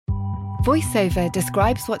VoiceOver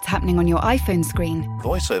describes what's happening on your iPhone screen.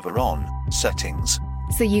 VoiceOver on, settings.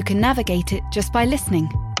 So you can navigate it just by listening.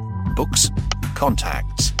 Books,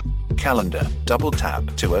 contacts, calendar, double tap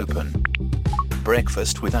to open.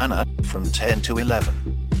 Breakfast with Anna from 10 to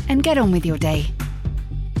 11. And get on with your day.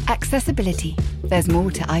 Accessibility. There's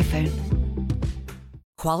more to iPhone.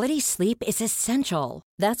 Quality sleep is essential.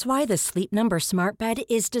 That's why the Sleep Number Smart Bed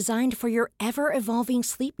is designed for your ever-evolving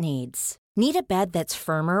sleep needs. Need a bed that's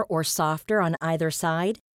firmer or softer on either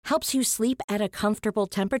side? Helps you sleep at a comfortable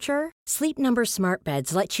temperature? Sleep Number Smart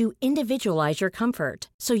Beds let you individualize your comfort,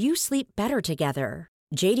 so you sleep better together.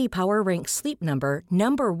 J.D. Power ranks Sleep Number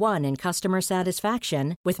number 1 in customer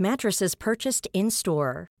satisfaction with mattresses purchased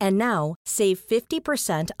in-store. And now, save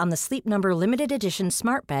 50% on the Sleep Number Limited Edition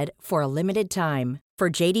Smart Bed for a limited time. For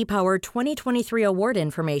J.D. Power 2023 award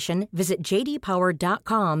information, visit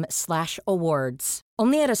jdpower.com/awards.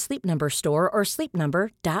 Only at a Sleep Number store or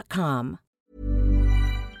sleepnumber.com.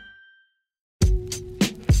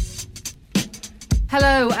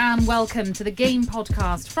 Hello and welcome to the Game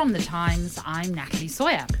Podcast from The Times. I'm Natalie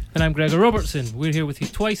Sawyer. And I'm Gregor Robertson. We're here with you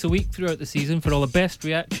twice a week throughout the season for all the best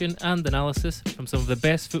reaction and analysis from some of the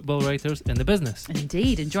best football writers in the business.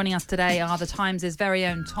 Indeed, and joining us today are The Times' very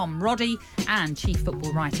own Tom Roddy and chief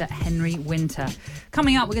football writer Henry Winter.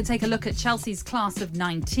 Coming up, we're going to take a look at Chelsea's class of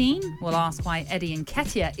 19. We'll ask why Eddie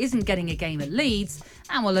Nketiah isn't getting a game at Leeds.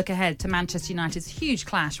 And we'll look ahead to Manchester United's huge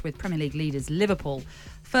clash with Premier League leaders Liverpool.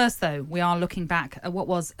 First, though, we are looking back at what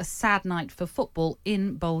was a sad night for football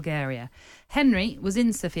in Bulgaria. Henry was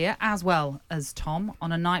in Sofia, as well as Tom,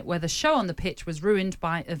 on a night where the show on the pitch was ruined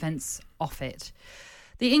by events off it.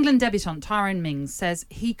 The England debutant Tyrone Mings says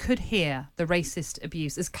he could hear the racist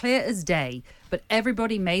abuse as clear as day, but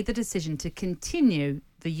everybody made the decision to continue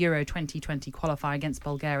the Euro 2020 qualifier against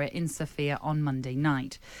Bulgaria in Sofia on Monday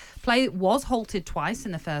night. Play was halted twice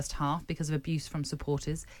in the first half because of abuse from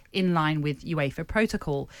supporters, in line with UEFA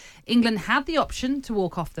protocol. England had the option to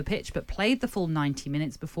walk off the pitch, but played the full 90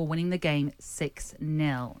 minutes before winning the game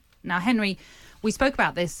 6-0. Now, Henry, we spoke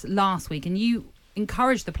about this last week, and you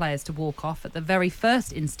encouraged the players to walk off at the very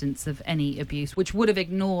first instance of any abuse, which would have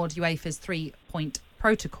ignored UEFA's 3-point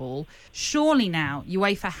protocol. Surely now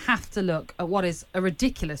UEFA have to look at what is a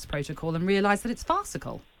ridiculous protocol and realise that it's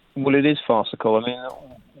farcical. Well, it is farcical. I mean,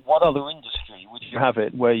 what other industry would you have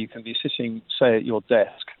it where you can be sitting, say, at your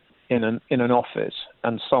desk in an office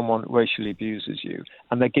and someone racially abuses you,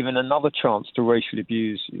 and they're given another chance to racially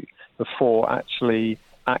abuse you before actually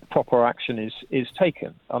proper action is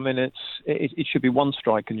taken? I mean, it should be one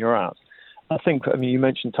strike and you're out. I mean, you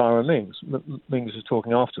mentioned Tyrone Mings. Mings was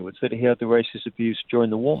talking afterwards that he had the racist abuse during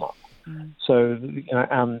the warm-up. So,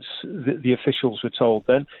 and the officials were told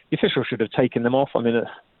then. The officials should have taken them off. I mean,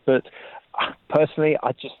 but personally,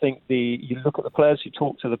 I just think you look at the players, you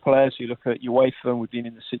talk to the players, you look at UEFA, and we've been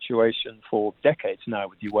in the situation for decades now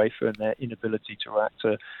with UEFA and their inability to react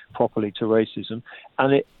properly to racism,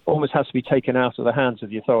 and it almost has to be taken out of the hands of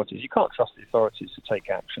the authorities. You can't trust the authorities to take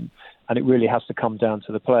action, and it really has to come down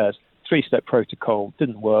to the players. 3-step protocol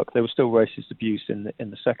didn't work. There was still racist abuse in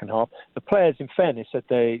the second half. The players, in fairness, said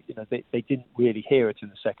they didn't really hear it in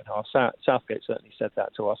the second half. Southgate certainly said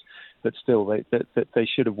that to us, but still they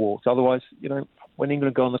should have walked. Otherwise, when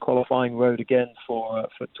England go on the qualifying road again for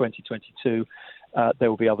 2022, there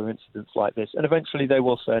will be other incidents like this, and eventually they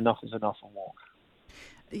will say enough is enough and walk.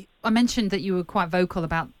 I mentioned that you were quite vocal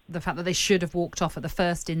about the fact that they should have walked off at the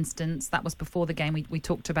first instance. That was before the game. We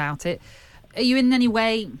talked about it. Are you in any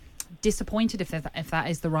way disappointed, if that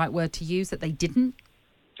is the right word to use, that they didn't?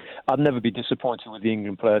 I'd never be disappointed with the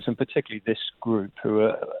England players, and particularly this group, who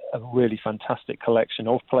are a really fantastic collection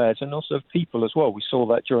of players and also of people as well. We saw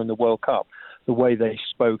that during the World Cup, the way they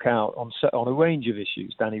spoke out on a range of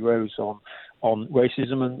issues. Danny Rose on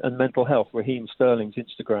racism and mental health, Raheem Sterling's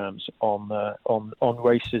Instagrams on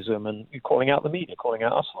racism and calling out the media, calling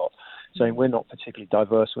out us lot, saying we're not particularly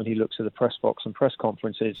diverse when he looks at the press box and press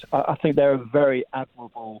conferences. I think they're a very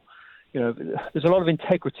admirable. There's a lot of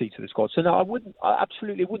integrity to the squad. So no, I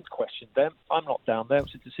absolutely wouldn't question them. I'm not down there. It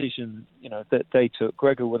was a decision, that they took.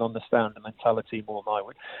 Gregor would understand the mentality more than I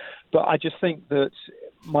would. But I just think that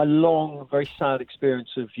my long, very sad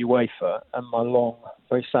experience of UEFA and my long,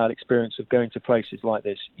 very sad experience of going to places like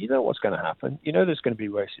this, you know what's going to happen. You know there's going to be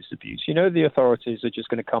racist abuse. You know the authorities are just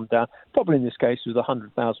going to come down, probably in this case with a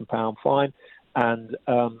 £100,000 fine and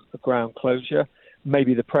a ground closure.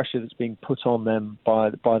 Maybe the pressure that's being put on them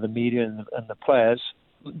by the media and the players,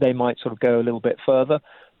 they might sort of go a little bit further.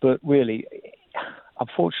 But really,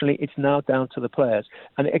 unfortunately, it's now down to the players.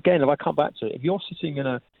 And again, if I come back to it, if you're sitting in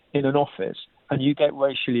an office and you get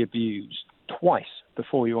racially abused, twice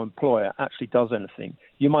before your employer actually does anything.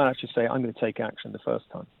 You might actually say, I'm going to take action the first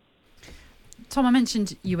time. Tom, I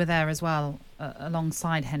mentioned you were there as well,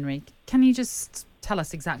 alongside Henry. Can you just tell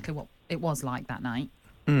us exactly what it was like that night?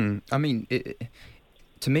 I mean,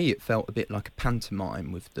 to me, it felt a bit like a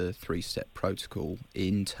pantomime with the three-step protocol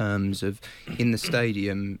in terms of in the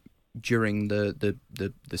stadium during the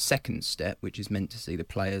second step, which is meant to see the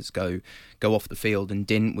players go off the field and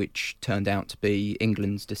didn't, which turned out to be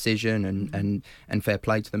England's decision, and fair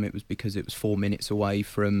play to them. It was because it was 4 minutes away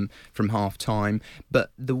from half time.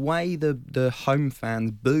 But the way the home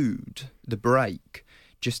fans booed the break,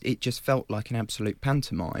 it just felt like an absolute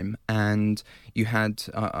pantomime. And you had,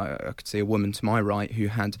 I could see a woman to my right who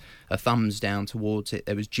had her thumbs down towards it.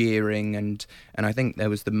 There was jeering, and I think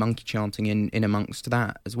there was the monkey chanting in amongst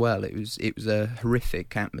that as well. It was a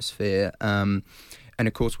horrific atmosphere. And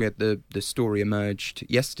of course, we had the story emerged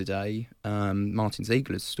yesterday, Martin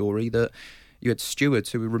Ziegler's story, that you had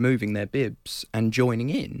stewards who were removing their bibs and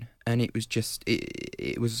joining in, and it was just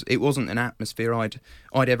it wasn't an atmosphere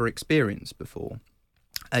I'd ever experienced before.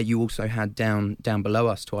 You also had down below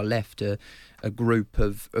us to our left a group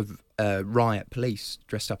of riot police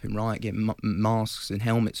dressed up in riot gear, masks and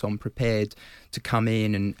helmets on, prepared to come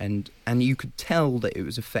in, and you could tell that it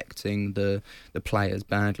was affecting the players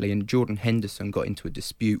badly. And Jordan Henderson got into a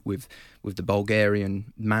dispute with the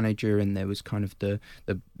Bulgarian manager, and there was kind of the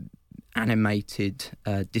animated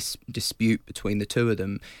dispute between the two of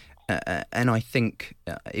them. And I think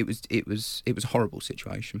it was a horrible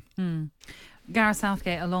situation. Gareth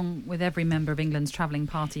Southgate, along with every member of England's travelling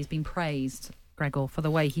party, has been praised, Gregor, for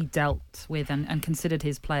the way he dealt with and considered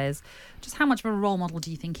his players. Just how much of a role model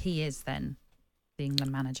do you think he is then, the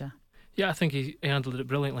England manager? Yeah, I think he handled it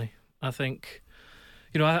brilliantly. I think,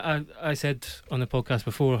 I said on the podcast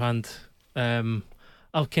beforehand,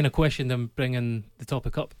 I've kind of questioned him bringing the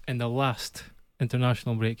topic up in the last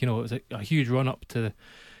international break. It was a huge run up to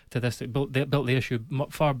this. It built the issue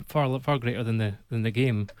far greater than the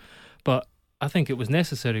game, but I think it was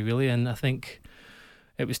necessary, really, and I think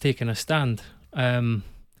it was taking a stand. And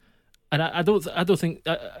I don't think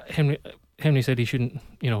Henry said he shouldn't.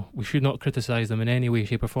 We should not criticise them in any way,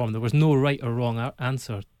 shape, or form. There was no right or wrong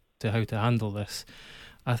answer to how to handle this.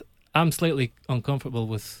 I'm slightly uncomfortable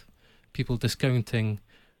with people discounting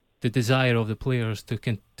the desire of the players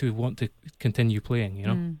to want to continue playing.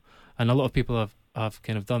 And a lot of people have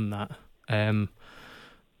kind of done that.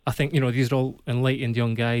 I think, these are all enlightened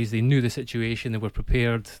young guys. They knew the situation. They were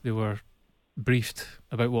prepared. They were briefed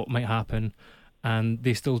about what might happen, and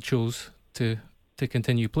they still chose to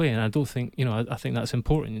continue playing. I don't think, I think that's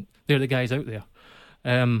important. They're the guys out there.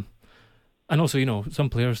 And also, some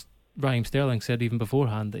players, Raheem Sterling said even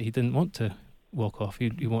beforehand that he didn't want to walk off.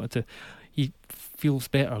 He feels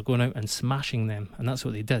better going out and smashing them, and that's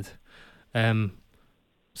what they did.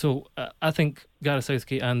 So I think Gareth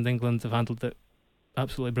Southgate and England have handled it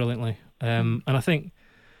absolutely brilliantly. And I think,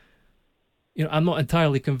 I'm not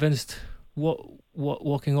entirely convinced what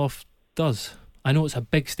walking off does. I know it's a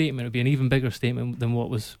big statement. It would be an even bigger statement than what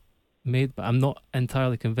was made, but I'm not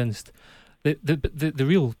entirely convinced. The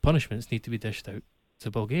real punishments need to be dished out to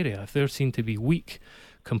Bulgaria. If they're seen to be weak,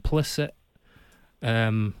 complicit,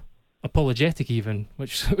 apologetic even,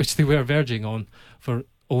 which they were verging on, for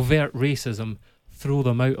overt racism, throw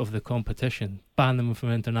them out of the competition, ban them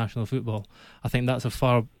from international football. I think that's a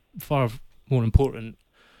far more important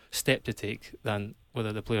step to take than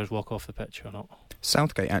whether the players walk off the pitch or not.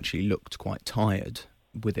 Southgate actually looked quite tired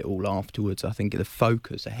with it all afterwards. I think the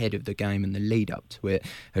focus ahead of the game and the lead up to it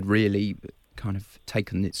had really kind of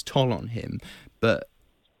taken its toll on him. But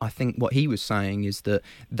I think what he was saying is that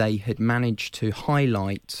they had managed to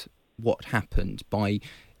highlight what happened by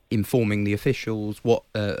informing the officials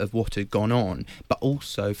of what had gone on, but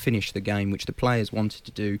also finish the game, which the players wanted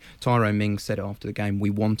to do. Tyrone Mings said after the game, we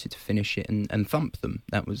wanted to finish it and thump them.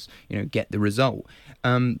 That was, get the result.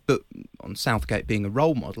 But on Southgate being a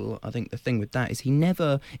role model, I think the thing with that is he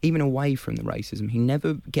never, even away from the racism, he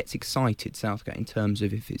never gets excited, Southgate, in terms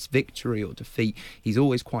of if it's victory or defeat. He's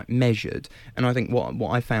always quite measured. And I think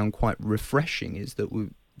what I found quite refreshing is that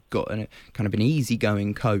we've got a kind of an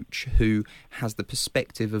easygoing coach who has the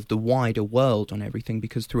perspective of the wider world on everything,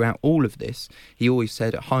 because throughout all of this he always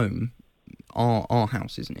said at home our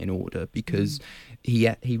house isn't in order, because he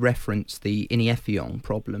referenced the Inieffiong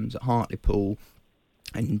problems at Hartlepool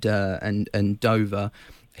and Dover.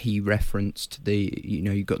 He referenced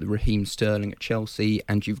you've got the Raheem Sterling at Chelsea,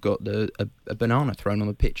 and you've got a banana thrown on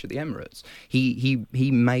the pitch at the Emirates. He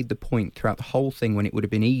made the point throughout the whole thing, when it would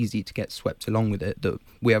have been easy to get swept along with it, that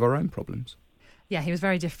we have our own problems. Yeah, he was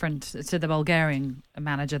very different to the Bulgarian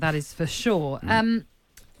manager, that is for sure.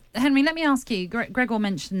 Henry, let me ask you. Gregor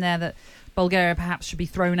mentioned there that Bulgaria perhaps should be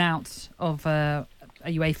thrown out of a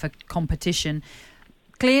UEFA competition.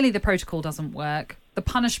 Clearly, the protocol doesn't work. The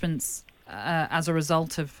punishments as a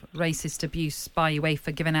result of racist abuse by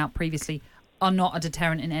UEFA given out previously are not a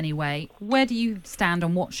deterrent in any way. Where do you stand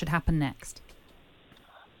on what should happen next?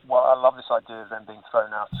 Well, I love this idea of them being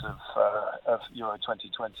thrown out of Euro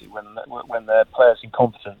 2020 when their players'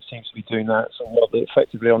 incompetence seems to be doing that somewhat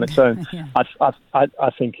effectively on its own. Yeah.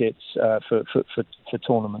 I think it's for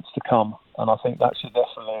tournaments to come, and I think that should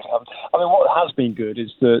definitely happen. I mean, what has been good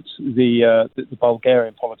is that the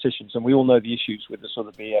Bulgarian politicians, and we all know the issues with the sort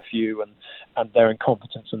of BFU and their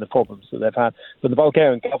incompetence and the problems that they've had, but the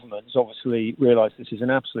Bulgarian government has obviously realised this is an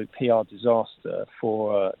absolute PR disaster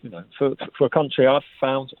for a country I've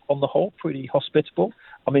found on the whole pretty hospitable.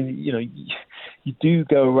 I mean, you do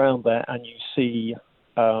go around there and you see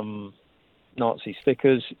Nazi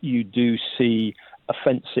stickers, you do see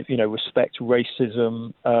offensive, respect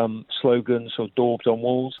racism slogans or daubed on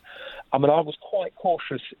walls. I mean, I was quite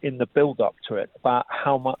cautious in the build-up to it about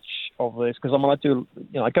how much of this, because I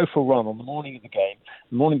go for a run on the morning of the game,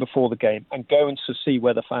 the morning before the game, and go and to see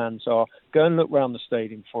where the fans are, go and look around the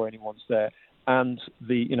stadium before anyone's there. And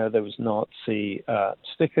there was Nazi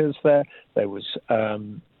stickers there. There was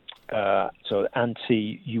sort of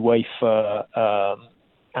anti-UEFA,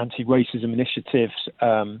 anti-racism initiatives,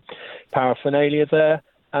 paraphernalia there.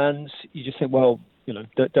 And you just think, well,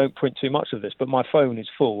 don't print too much of this. But my phone is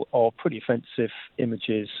full of pretty offensive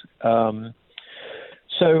images.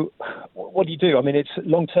 So what do you do? I mean, it's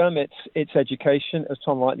long term, it's education. As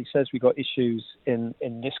Tom rightly says, we've got issues in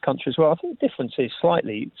this country as well. I think the difference is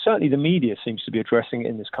certainly the media seems to be addressing it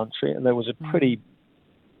in this country, and there was a pretty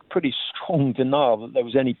strong denial that there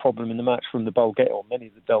was any problem in the match from many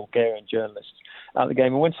of the Bulgarian journalists at the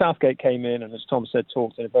game. And when Southgate came in, and as Tom said,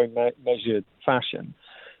 talked in a very measured fashion,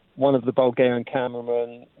 one of the Bulgarian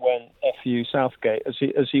cameramen went "F you, Southgate" as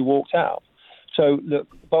he walked out. So, look,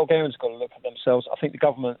 the Bulgarians have got to look at themselves. I think the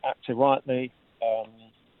government acted rightly,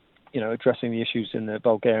 addressing the issues in the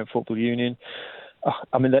Bulgarian Football Union.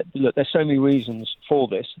 I mean, there's so many reasons for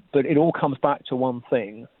this, but it all comes back to one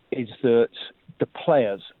thing, is that the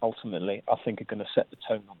players, ultimately, I think, are going to set the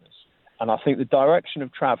tone on this. And I think the direction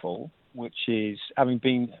of travel, which is, having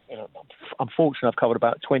been, unfortunately, I've covered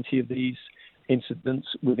about 20 of these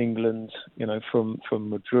incidents with England, from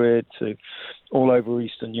Madrid to all over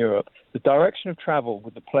Eastern Europe. The direction of travel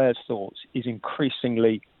with the players' thoughts is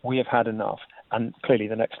increasingly, we have had enough. And clearly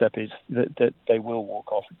the next step is that they will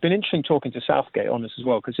walk off. It's been interesting talking to Southgate on this as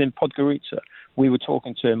well, because in Podgorica, we were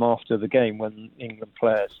talking to him after the game when England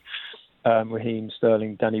players, Raheem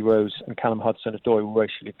Sterling, Danny Rose and Callum Hudson-Odoi were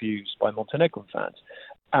racially abused by Montenegrin fans.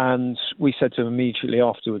 And we said to him immediately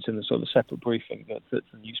afterwards in the sort of separate briefing that the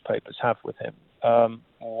newspapers have with him,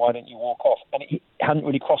 why didn't you walk off? And it hadn't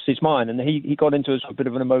really crossed his mind. And he got into a bit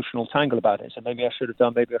of an emotional tangle about it. So maybe I should have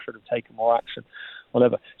done, maybe I should have taken more action,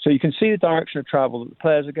 whatever. So you can see the direction of travel that the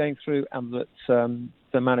players are going through and that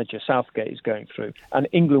the manager, Southgate, is going through. And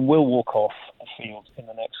England will walk off the field in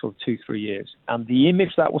the next sort of 2-3 years. And the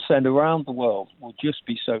image that will send around the world will just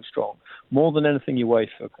be so strong. More than anything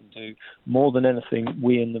UEFA can do, more than anything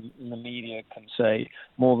we in the media can say,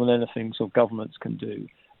 more than anything sort of governments can do.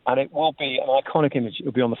 And it will be an iconic image. It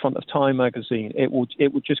will be on the front of Time magazine. It will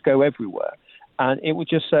just go everywhere. And it will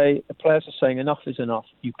just say, the players are saying enough is enough.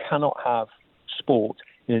 You cannot have sport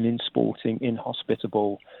in an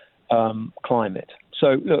inhospitable climate.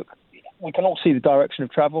 So, look, we can all see the direction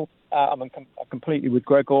of travel. I'm completely with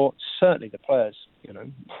Gregor. Certainly the players,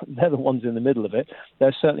 they're the ones in the middle of it.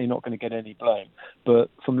 They're certainly not going to get any blame. But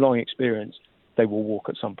from long experience, they will walk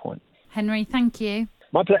at some point. Henry, thank you.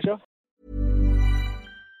 My pleasure.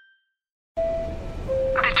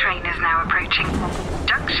 The train is now approaching.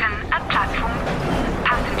 Junction at platform.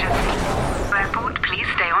 Passengers. Airport, please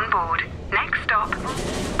stay on board. Next stop,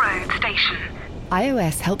 road station.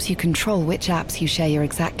 iOS helps you control which apps you share your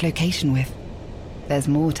exact location with. There's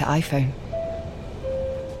more to iPhone.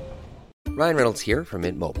 Ryan Reynolds here from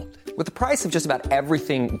Mint Mobile. With the price of just about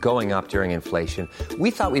everything going up during inflation,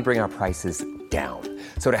 we thought we'd bring our prices down.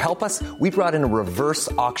 So to help us, we brought in a reverse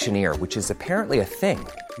auctioneer, which is apparently a thing.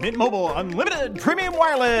 Mint Mobile Unlimited Premium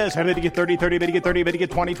Wireless. How to get 30, 30, how to get 30, how to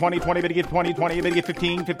get 20, 20, 20, how to get 20, 20, how to get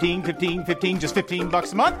 15, 15, 15, 15, just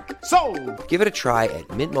 $15 a month? Sold! Give it a try at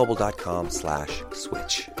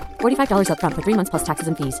mintmobile.com/switch. $45 up front for 3 months plus taxes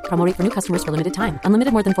and fees. Promo rate for new customers for limited time.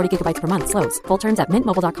 Unlimited more than 40 gigabytes per month. Slows full terms at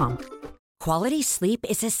mintmobile.com. Quality sleep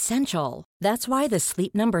is essential. That's why the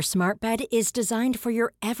Sleep Number Smart Bed is designed for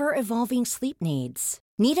your ever-evolving sleep needs.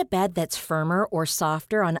 Need a bed that's firmer or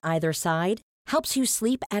softer on either side? helps you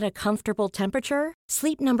sleep at a comfortable temperature?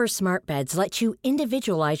 Sleep Number Smart Beds let you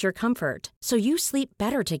individualize your comfort so you sleep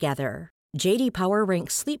better together. JD Power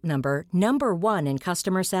ranks Sleep Number number 1 in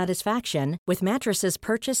customer satisfaction with mattresses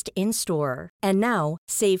purchased in-store. And now,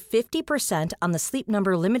 save 50% on the Sleep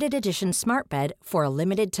Number Limited Edition Smart Bed for a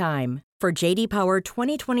limited time. For JD Power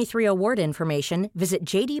 2023 award information, visit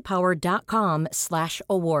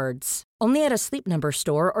jdpower.com/awards. Only at a Sleep Number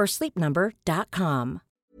store or sleepnumber.com.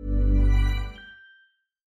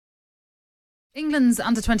 England's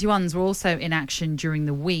under-21s were also in action during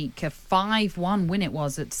the week. A 5-1 win it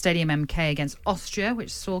was at Stadium MK against Austria, which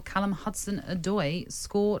saw Callum Hudson-Odoi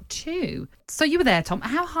score 2. So you were there, Tom.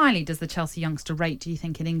 How highly does the Chelsea youngster rate, do you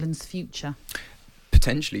think, in England's future?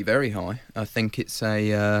 Potentially very high. I think it's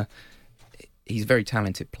he's a very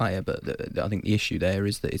talented player, but I think the issue there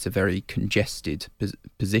is that it's a very congested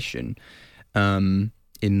position.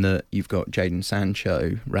 In that you've got Jadon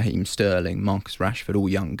Sancho, Raheem Sterling, Marcus Rashford, all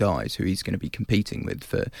young guys who he's going to be competing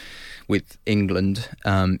with England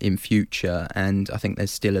in future, and I think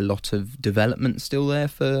there's still a lot of development still there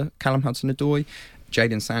for Callum Hudson-Odoi.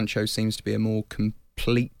 Jadon Sancho seems to be a more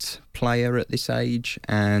complete player at this age,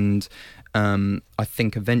 and I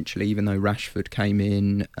think eventually, even though Rashford came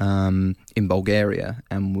in Bulgaria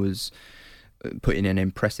and was putting in an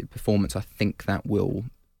impressive performance, I think that will,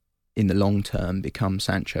 in the long term, become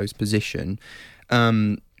Sancho's position.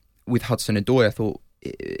 With Hudson-Odoi, I thought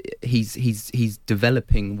he's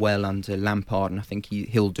developing well under Lampard, and I think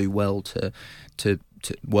he'll do well to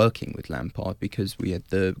working with Lampard, because we had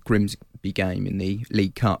the Grimsby game in the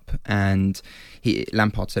League Cup, and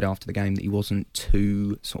Lampard said after the game that he wasn't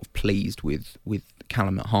too sort of pleased with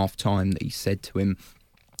Callum at half time, that he said to him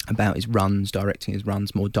about his runs, directing his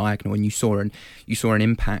runs more diagonal, and you saw an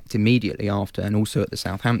impact immediately after, and also at the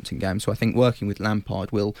Southampton game. So I think working with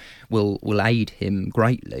Lampard will aid him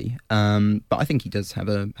greatly. But I think he does have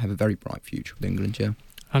a very bright future with England. Yeah,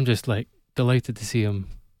 I'm just delighted to see him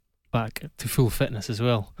back to full fitness as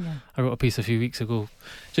well. Yeah. I wrote a piece a few weeks ago,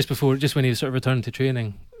 just when he was sort of returned to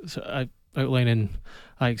training, so outlining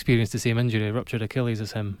I experienced the same injury, ruptured Achilles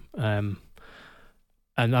as him, and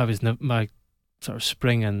I was my sort of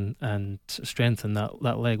spring and strength in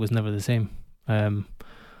that leg was never the same.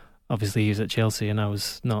 Obviously he was at Chelsea and I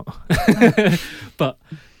was not. But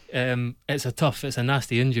it's a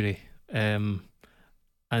nasty injury, and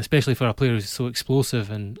especially for a player who's so explosive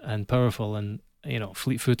and powerful and, you know,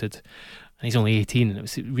 fleet-footed. And he's only 18, and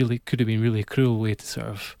it could have been really a cruel way to sort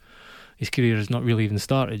of, his career has not really even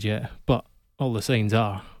started yet, but all the signs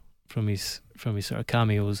are from his sort of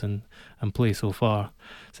cameos and play so far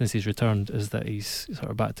since he's returned, is that he's sort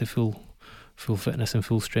of back to full fitness and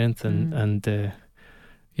full strength and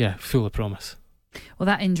full of promise. Well,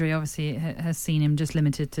 that injury obviously has seen him just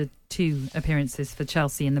limited to 2 appearances for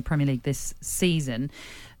Chelsea in the Premier League this season.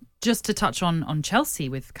 Just to touch on Chelsea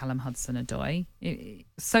with Callum Hudson-Odoi,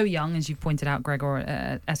 so young, as you've pointed out, Gregor,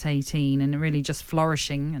 at 18, and really just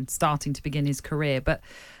flourishing and starting to begin his career, but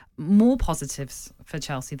more positives for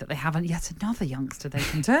Chelsea that they haven't yet another youngster they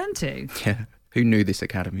can turn to. Yeah, who knew this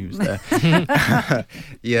academy was there?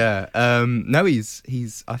 Yeah, no,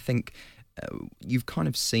 he's. I think you've kind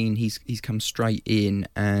of seen he's come straight in,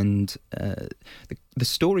 and the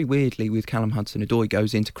story weirdly with Callum Hudson-Odoi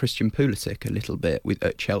goes into Christian Pulisic a little bit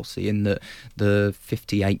at Chelsea, in that the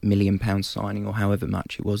 £58 million signing, or however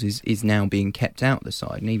much it was, is now being kept out of the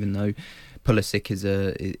side, and even though Pulisic is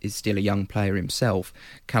still a young player himself,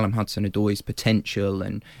 Callum Hudson-Odoi's potential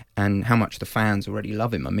and how much the fans already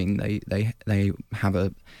love him. I mean, they have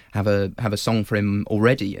a song for him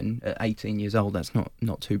already, and at 18 years old, that's not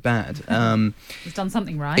too bad. He's done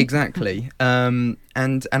something right. Exactly. And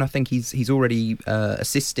I think he's already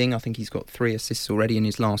assisting. I think he's got 3 assists already in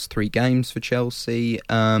his last 3 games for Chelsea.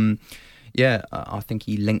 I think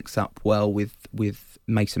he links up well with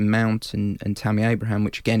Mason Mount and Tammy Abraham,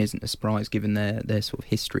 which again isn't a surprise given their sort of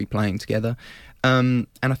history playing together. And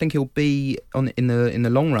I think he'll be in the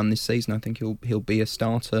long run this season. I think he'll be a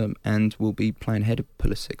starter and will be playing ahead of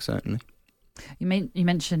Pulisic, certainly. You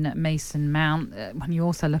mentioned Mason Mount. When you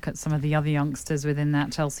also look at some of the other youngsters within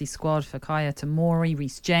that Chelsea squad, Fikayo Tomori,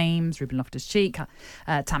 Reece James, Ruben Loftus-Cheek,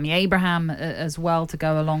 Tammy Abraham as well, to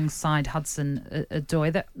go alongside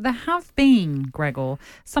Hudson-Odoi. There have been, Gregor,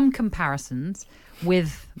 some comparisons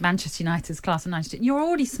with Manchester United's class of 92. You're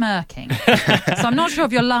already smirking, so I'm not sure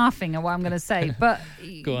if you're laughing at what I'm going to say, but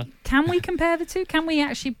go on. Can we compare the two? Can we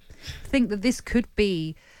actually think that this could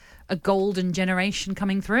be a golden generation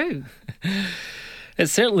coming through?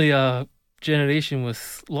 It's certainly a generation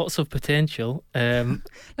with lots of potential. Look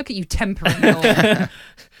at you tempering your...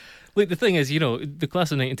 Look, the thing is, the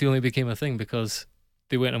class of 92 only became a thing because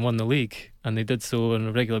they went and won the league, and they did so on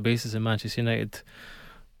a regular basis, and Manchester United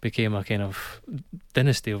became a kind of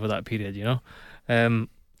dynasty over that period, you know.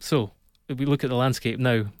 So if we look at the landscape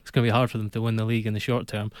now, it's going to be hard for them to win the league in the short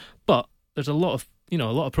term, but there's a lot of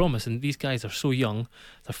promise, and these guys are so young.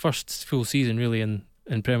 Their first full season really in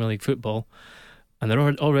Premier League football, and they're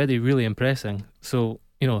already really impressing. So,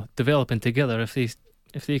 you know, developing together, if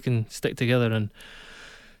they can stick together, and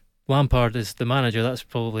Lampard is the manager, that's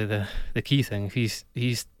probably the key thing. He's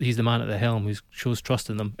the man at the helm who shows trust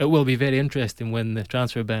in them. It will be very interesting when the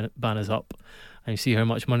transfer ban is up and you see how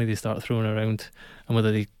much money they start throwing around, and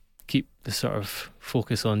whether they keep the sort of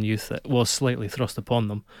focus on youth that was slightly thrust upon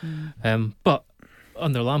them. But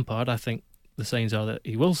under Lampard, I think the signs are that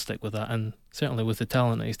he will stick with that, and certainly with the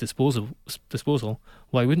talent at his disposal,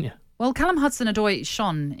 why wouldn't you? Well, Callum Hudson-Odoi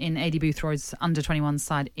shone in Adi Boothroyd's under-21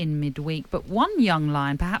 side in midweek, but one young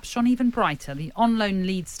lion perhaps shone even brighter. The on-loan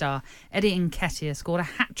Leeds star Eddie Nketiah scored a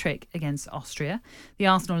hat-trick against Austria. The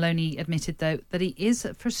Arsenal loanee admitted, though, that he is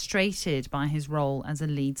frustrated by his role as a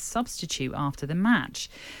Leeds substitute after the match.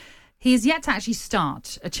 He is yet to actually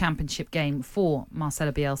start a championship game for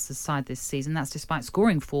Marcelo Bielsa's side this season. That's despite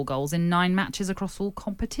scoring 4 goals in 9 matches across all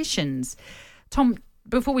competitions. Tom,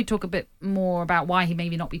 before we talk a bit more about why he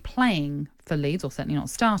maybe not be playing for Leeds, or certainly not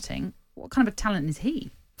starting, what kind of a talent is he?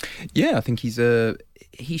 Yeah, I think he's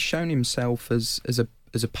shown himself as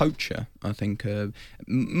a poacher. I think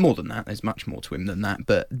more than that, there's much more to him than that.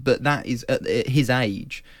 But that is at his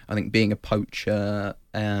age. I think being a poacher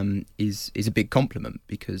is a big compliment,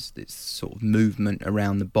 because this sort of movement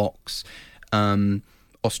around the box.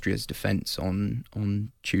 Austria's defence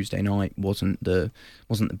on Tuesday night wasn't the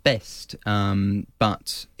best,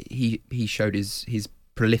 but he showed his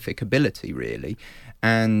prolific ability really,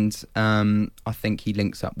 and I think he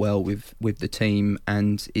links up well with the team,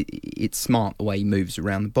 and it's smart the way he moves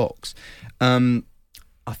around the box.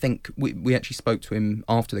 I think we actually spoke to him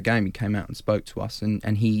after the game. He came out and spoke to us,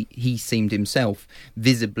 and he seemed himself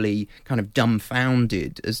visibly kind of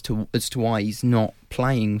dumbfounded as to why he's not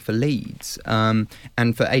playing for Leeds. And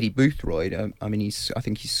for Adi Boothroyd, I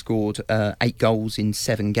think he's scored 8 goals in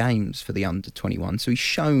 7 games for the under-21. So he's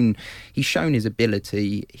shown his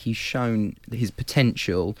ability. He's shown his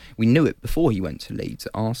potential. We knew it before he went to Leeds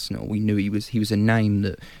at Arsenal. We knew he was a name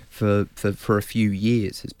that for a few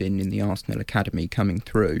years has been in the Arsenal academy coming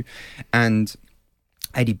through. And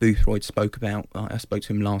Adi Boothroyd spoke about, I spoke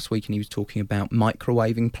to him last week, and he was talking about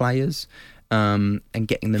microwaving players and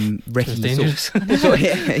getting them ready. Dangerous.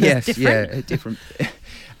 Different.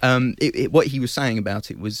 What he was saying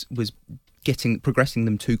about it was progressing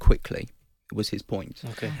them too quickly. Was his point.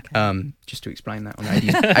 Okay. Just to explain that on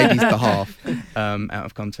Adi's behalf, out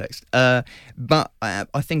of context. But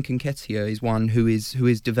I think Nketiah is one who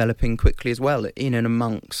is developing quickly as well, in and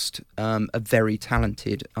amongst a very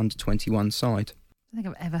talented under-21 side. I don't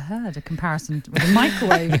think I've ever heard a comparison with a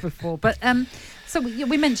microwave before. But so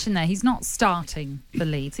we mentioned there, he's not starting for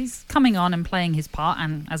Leeds. He's coming on and playing his part,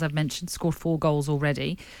 and as I've mentioned, scored 4 goals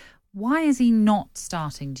already. Why is he not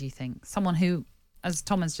starting, do you think? Someone who, as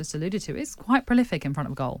Tom has just alluded to, is quite prolific in front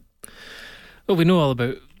of goal. Well, we know all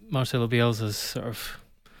about Marcelo Bielsa's sort of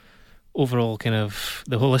overall kind of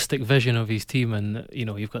the holistic vision of his team, and you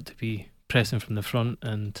know, you've got to be pressing from the front,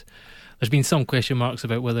 and there's been some question marks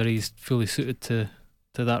about whether he's fully suited to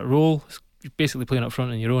that role. You're basically playing up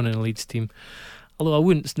front on your own in a Leeds team. Although I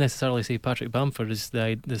wouldn't necessarily say Patrick Bamford is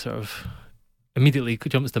the sort of immediately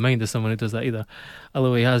jumps to mind as someone who does that either.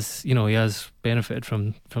 Although he has benefited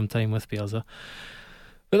from time with Bielsa.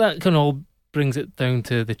 But that kind of all brings it down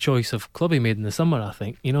to the choice of club he made in the summer, I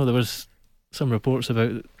think. You know, there was some reports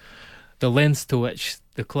about the lengths to which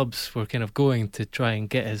the clubs were kind of going to try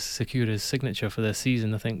and secure his signature for this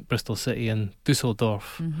season. I think Bristol City and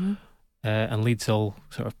Dusseldorf and Leeds all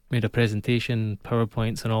sort of made a presentation,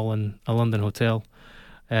 PowerPoints and all, in a London hotel.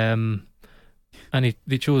 And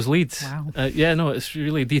they chose Leeds. Wow. It's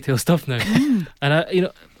really detailed stuff now.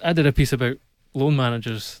 And I did a piece about loan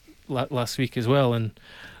managers last week as well, and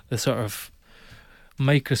the sort of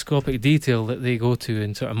microscopic detail that they go to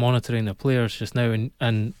in sort of monitoring their players just now.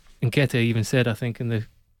 And Nketiah even said, I think in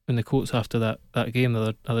the quotes after that game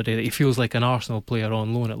the other day, that he feels like an Arsenal player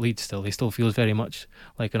on loan at Leeds still. He still feels very much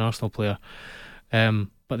like an Arsenal player.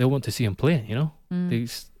 But they want to see him playing, you know.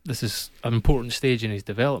 This is an important stage in his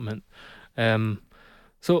development.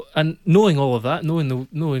 So, and knowing all of that,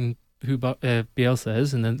 knowing who Bielsa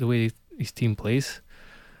is and the way his team plays,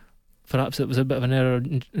 perhaps it was a bit of an error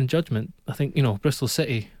in judgment. I think, you know, Bristol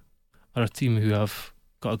City are a team who have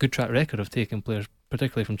got a good track record of taking players,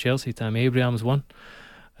 particularly from Chelsea. Tammy Abraham's one,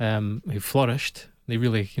 who flourished. They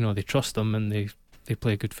really, they trust them, and they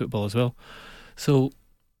play good football as well. So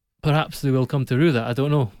perhaps they will come to rue that. I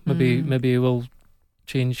don't know. Maybe he will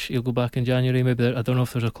change. He'll go back in January. Maybe I don't know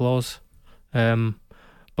if there's a clause.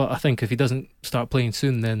 But I think if he doesn't start playing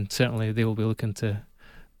soon, then certainly they will be looking to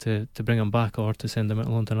bring him back or to send him out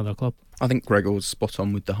alone to another club. I think Gregor's spot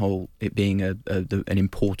on with the whole it being an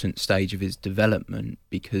important stage of his development,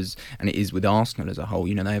 because, and it is with Arsenal as a whole,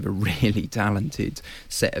 you know, they have a really talented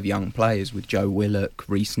set of young players with Joe Willock,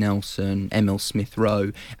 Reece Nelson, Emil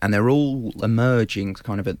Smith-Rowe, and they're all emerging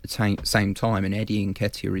kind of at the same time, and Eddie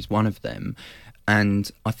Nketiah is one of them.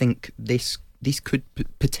 And I think this could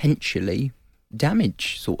potentially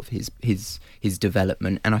damage sort of his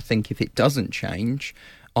development, and I think if it doesn't change,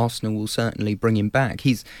 Arsenal will certainly bring him back.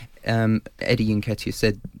 Eddie Nketiah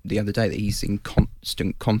said the other day that he's in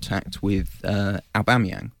constant contact with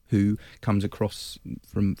Aubameyang, who comes across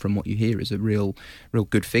from what you hear as a real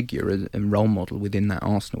good figure and role model within that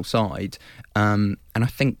Arsenal side. And I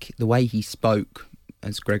think the way he spoke,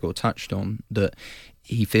 as Gregor touched on, that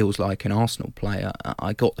he feels like an Arsenal player.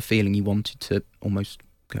 I got the feeling he wanted to almost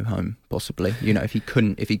go home, possibly. You know, if he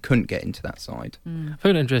couldn't get into that side. I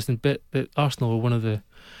found it interesting bit that Arsenal were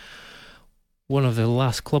one of the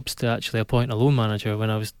last clubs to actually appoint a loan manager. When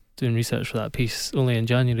I was doing research for that piece, only in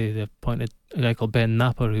January they appointed a guy called Ben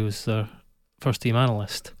Napper, who was their first team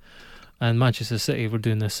analyst. And Manchester City were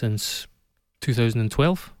doing this since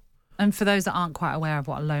 2012. And for those that aren't quite aware of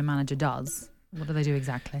what a loan manager does, what do they do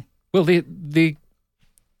exactly? Well, they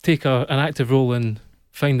take an active role in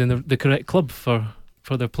finding the correct club for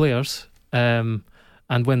their players, and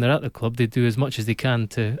when they're at the club, they do as much as they can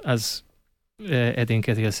to, as Eddie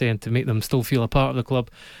Nketiah is saying, to make them still feel a part of the club,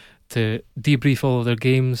 to debrief all of their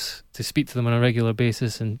games, to speak to them on a regular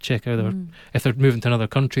basis and check out if they're moving to another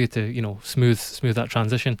country, to, you know, smooth that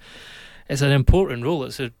transition. It's an important role.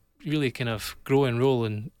 It's a really kind of growing role,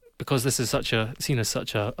 and because this is seen as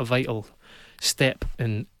such a vital step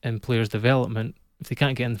in players' development, if they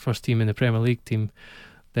can't get in the first team in the Premier League team,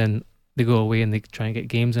 then they go away and they try and get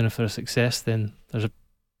games, and if they're a success, then there's a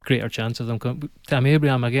greater chance of them coming. Tammy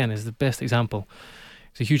Abraham, again, is the best example.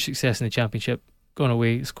 It's a huge success in the Championship, gone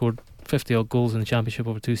away, scored 50 odd goals in the Championship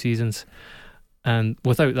over 2 seasons, and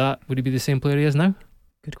without that, would he be the same player he is now?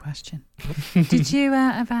 Good question. Did you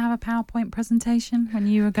ever have a PowerPoint presentation when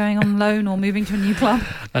you were going on loan or moving to a new club?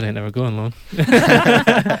 I didn't ever go on loan.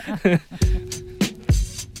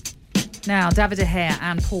 Now, David De Gea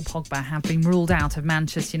and Paul Pogba have been ruled out of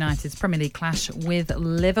Manchester United's Premier League clash with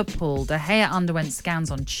Liverpool. De Gea underwent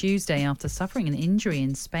scans on Tuesday after suffering an injury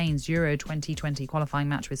in Spain's Euro 2020 qualifying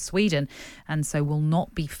match with Sweden, and so will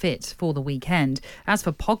not be fit for the weekend. As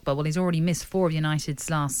for Pogba, well, he's already missed 4 of United's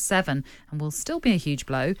last 7 and will still be a huge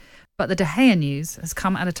blow. But the De Gea news has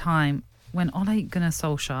come at a time when Ole Gunnar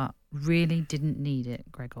Solskjaer really didn't need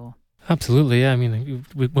it, Gregor. Absolutely, yeah. I mean,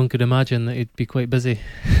 one could imagine that he'd be quite busy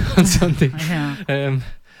on Sunday. Yeah.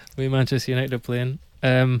 With Manchester United are playing.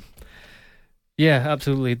 Yeah,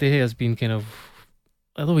 absolutely. De Gea has been kind of,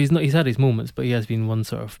 although he's had his moments, but he has been one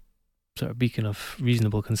sort of beacon of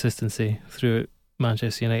reasonable consistency throughout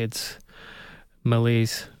Manchester United's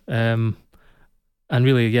malaise. And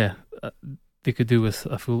really, yeah, they could do with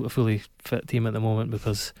a fully fit team at the moment,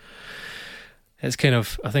 because it's kind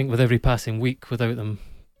of, I think, with every passing week without them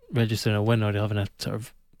registering a win or having a sort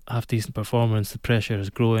of half decent performance, the pressure is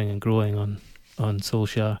growing and growing on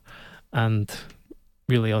Solskjaer and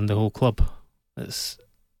really on the whole club. It's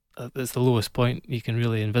the lowest point you can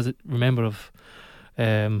really remember of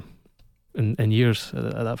in years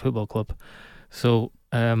at that football club. So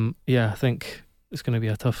yeah, I think it's going to be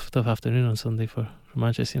a tough afternoon on Sunday for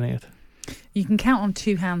Manchester United. You can count on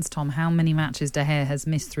 2 hands, Tom, how many matches De Gea has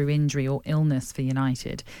missed through injury or illness for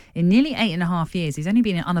United. In nearly 8.5 years, he's only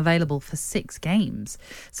been unavailable for 6 games.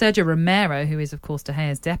 Sergio Romero, who is, of course, De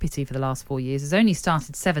Gea's deputy for the last 4 years, has only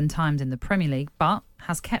started 7 times in the Premier League, but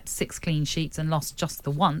has kept 6 clean sheets and lost just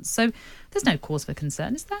the once. So there's no cause for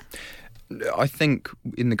concern, is there? I think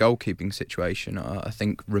in the goalkeeping situation, I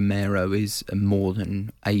think Romero is a more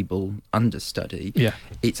than able understudy. Yeah.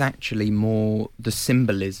 It's actually more the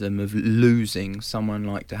symbolism of losing someone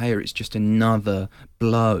like De Gea. It's just another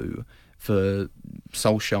blow for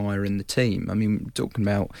Solskjaer and the team. I mean, talking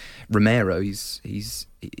about Romero, he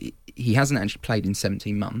hasn't actually played in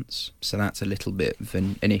 17 months, so that's a little bit of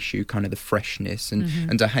an issue, kind of the freshness.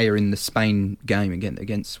 And De Gea in the Spain game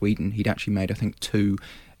against Sweden, he'd actually made, I think, 2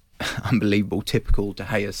 unbelievable, typical De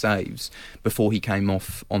Gea saves before he came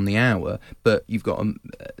off on the hour. But you've got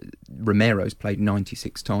Romero's played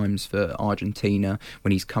 96 times for Argentina.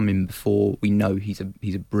 When he's come in before, we know he's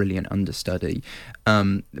a brilliant understudy.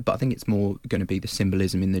 But I think it's more going to be the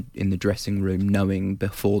symbolism in the dressing room, knowing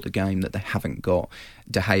before the game that they haven't got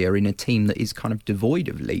De Gea in a team that is kind of devoid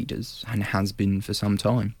of leaders and has been for some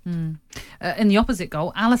time. In the opposite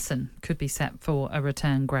goal, Alisson could be set for a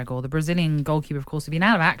return, Gregor. The Brazilian goalkeeper, of course, has been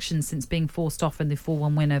out of action since being forced off in the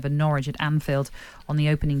 4-1 win over Norwich at Anfield on the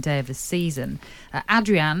opening day of the season.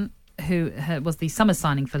 Adrian, who was the summer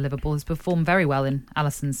signing for Liverpool, has performed very well in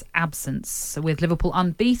Alisson's absence, with Liverpool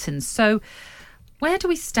unbeaten. So where do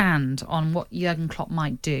we stand on what Jurgen Klopp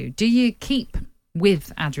might do? Do you keep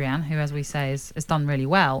with Adrian, who, as we say, has done really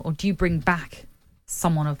well, or do you bring back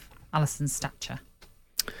someone of Alisson's stature?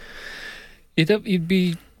 He'd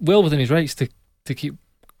be well within his rights to keep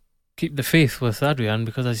the faith with Adrian,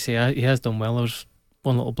 because, as you say, he has done well. There was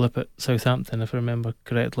one little blip at Southampton, if I remember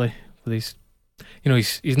correctly, with his,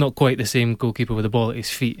 he's not quite the same goalkeeper with the ball at his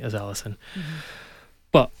feet as Alisson.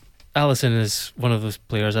 But Alisson is one of those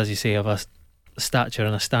players, as you say, of a stature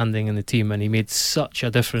and a standing in the team, and he made such a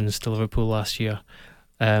difference to Liverpool last year.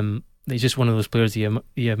 He's just one of those players you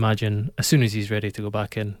imagine as soon as he's ready to go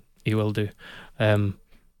back in, he will do.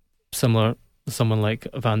 Similar to someone like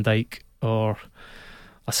Van Dijk or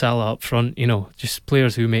a Salah up front, just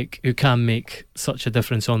players who can make such a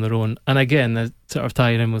difference on their own. And again, sort of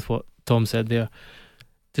tying in with what Tom said there,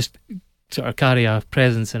 just sort of carry a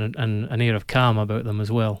presence and an air of calm about them as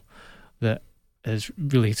well, that is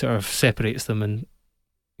really sort of separates them and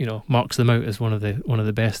marks them out as one of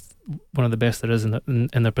the best there is in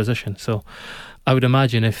their position. So I would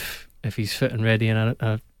imagine if he's fit and ready,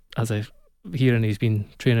 and as I hear, and he's been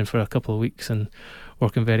training for a couple of weeks and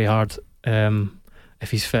working very hard, if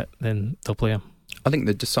he's fit, then they'll play him. I think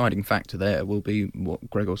the deciding factor there will be what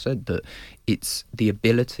Gregor said, that it's the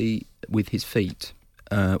ability with his feet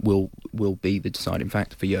will be the deciding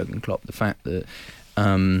factor for Jurgen Klopp. The fact that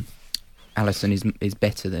Alisson is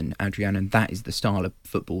better than Adrian, and that is the style of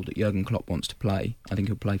football that Jurgen Klopp wants to play. I think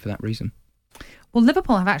he'll play for that reason. Well,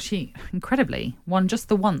 Liverpool have actually, incredibly, won just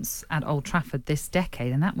the once at Old Trafford this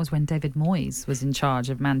decade, and that was when David Moyes was in charge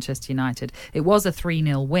of Manchester United. It was a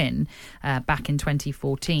 3-0 win back in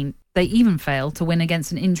 2014. They even failed to win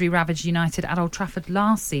against an injury-ravaged United at Old Trafford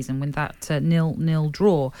last season with that 0-0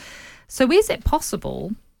 draw. So is it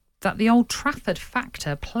possible that the Old Trafford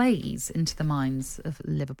factor plays into the minds of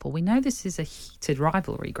Liverpool? We know this is a heated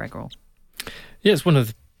rivalry, Gregor. Yeah, it's one of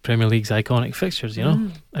the Premier League's iconic fixtures,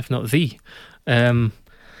 if not the.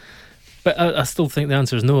 But I still think the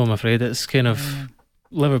answer is no, I'm afraid. It's kind of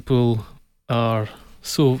Liverpool are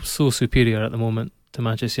so superior at the moment to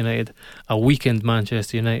Manchester United, a weakened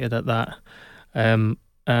Manchester United at that, and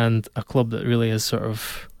a club that really has sort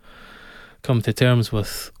of come to terms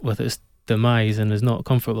with its demise and is not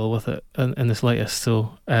comfortable with it in the slightest.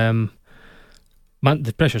 So the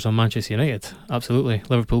pressure's on Manchester United, absolutely.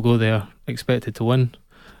 Liverpool go there expected to win,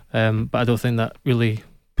 but I don't think that really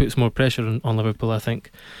puts more pressure on Liverpool. I think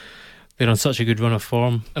they're on such a good run of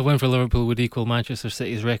form. A win for Liverpool would equal Manchester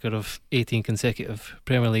City's record of 18 consecutive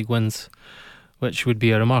Premier League wins, which would be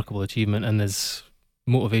a remarkable achievement and is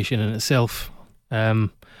motivation in itself. So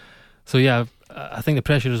yeah, I think the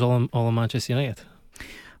pressure is all on Manchester United.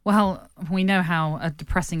 Well, we know how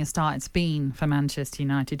depressing a start it's been for Manchester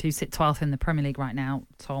United, who sit 12th in the Premier League right now,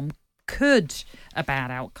 Tom. Could a bad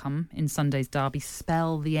outcome in Sunday's derby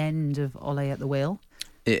spell the end of Ole at the wheel?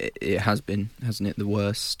 It has been, hasn't it? The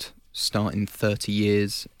worst start in 30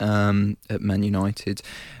 years at Man United.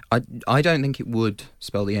 I don't think it would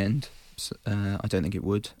spell the end. I don't think it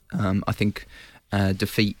would. I think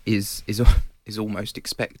defeat is almost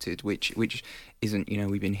expected, which isn't,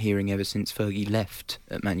 we've been hearing ever since Fergie left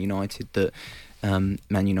at Man United that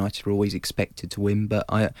Man United are always expected to win, but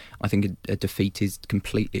I think a defeat is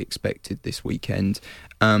completely expected this weekend.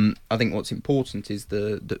 I think what's important is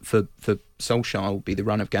that for Solskjaer will be the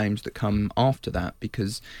run of games that come after that,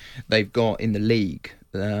 because they've got in the league,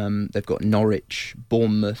 they've got Norwich,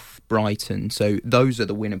 Bournemouth, Brighton, so those are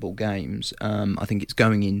the winnable games. I think it's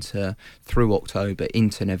going through October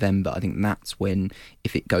into November. I think that's when,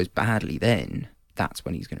 if it goes badly then, that's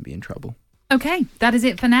when he's going to be in trouble. OK, that is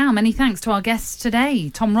it for now. Many thanks to our guests today,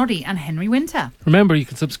 Tom Roddy and Henry Winter. Remember, you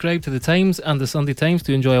can subscribe to The Times and The Sunday Times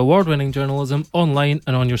to enjoy award-winning journalism online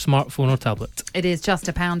and on your smartphone or tablet. It is just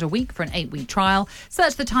 £1 a week for an 8-week trial.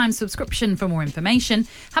 Search The Times subscription for more information.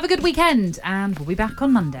 Have a good weekend, and we'll be back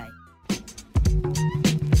on Monday.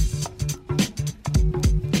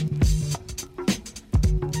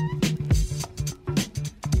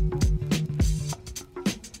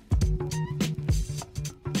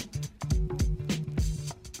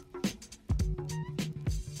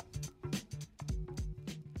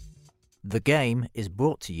 The Game is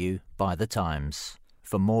brought to you by The Times.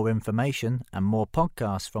 For more information and more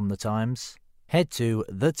podcasts from The Times, head to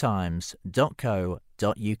thetimes.co.uk.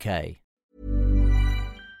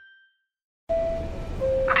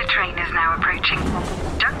 approaching.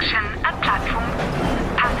 Junction at platform.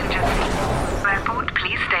 Passengers, airport,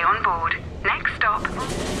 please stay on board. Next stop,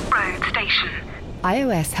 road station.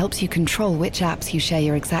 iOS helps you control which apps you share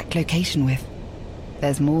your exact location with.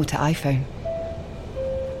 There's more to iPhone.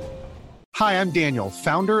 Hi, I'm Daniel,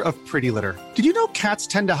 founder of Pretty Litter. Did you know cats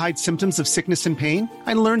tend to hide symptoms of sickness and pain?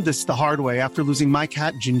 I learned this the hard way after losing my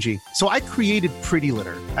cat, Gingy. So I created Pretty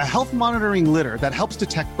Litter, a health monitoring litter that helps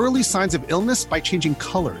detect early signs of illness by changing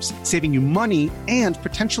colors, saving you money and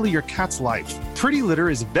potentially your cat's life. Pretty Litter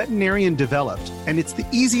is veterinarian developed, and it's the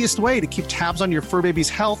easiest way to keep tabs on your fur baby's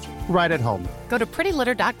health right at home. Go to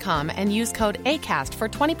prettylitter.com and use code ACAST for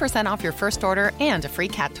 20% off your first order and a free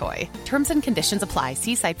cat toy. Terms and conditions apply.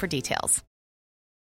 See site for details.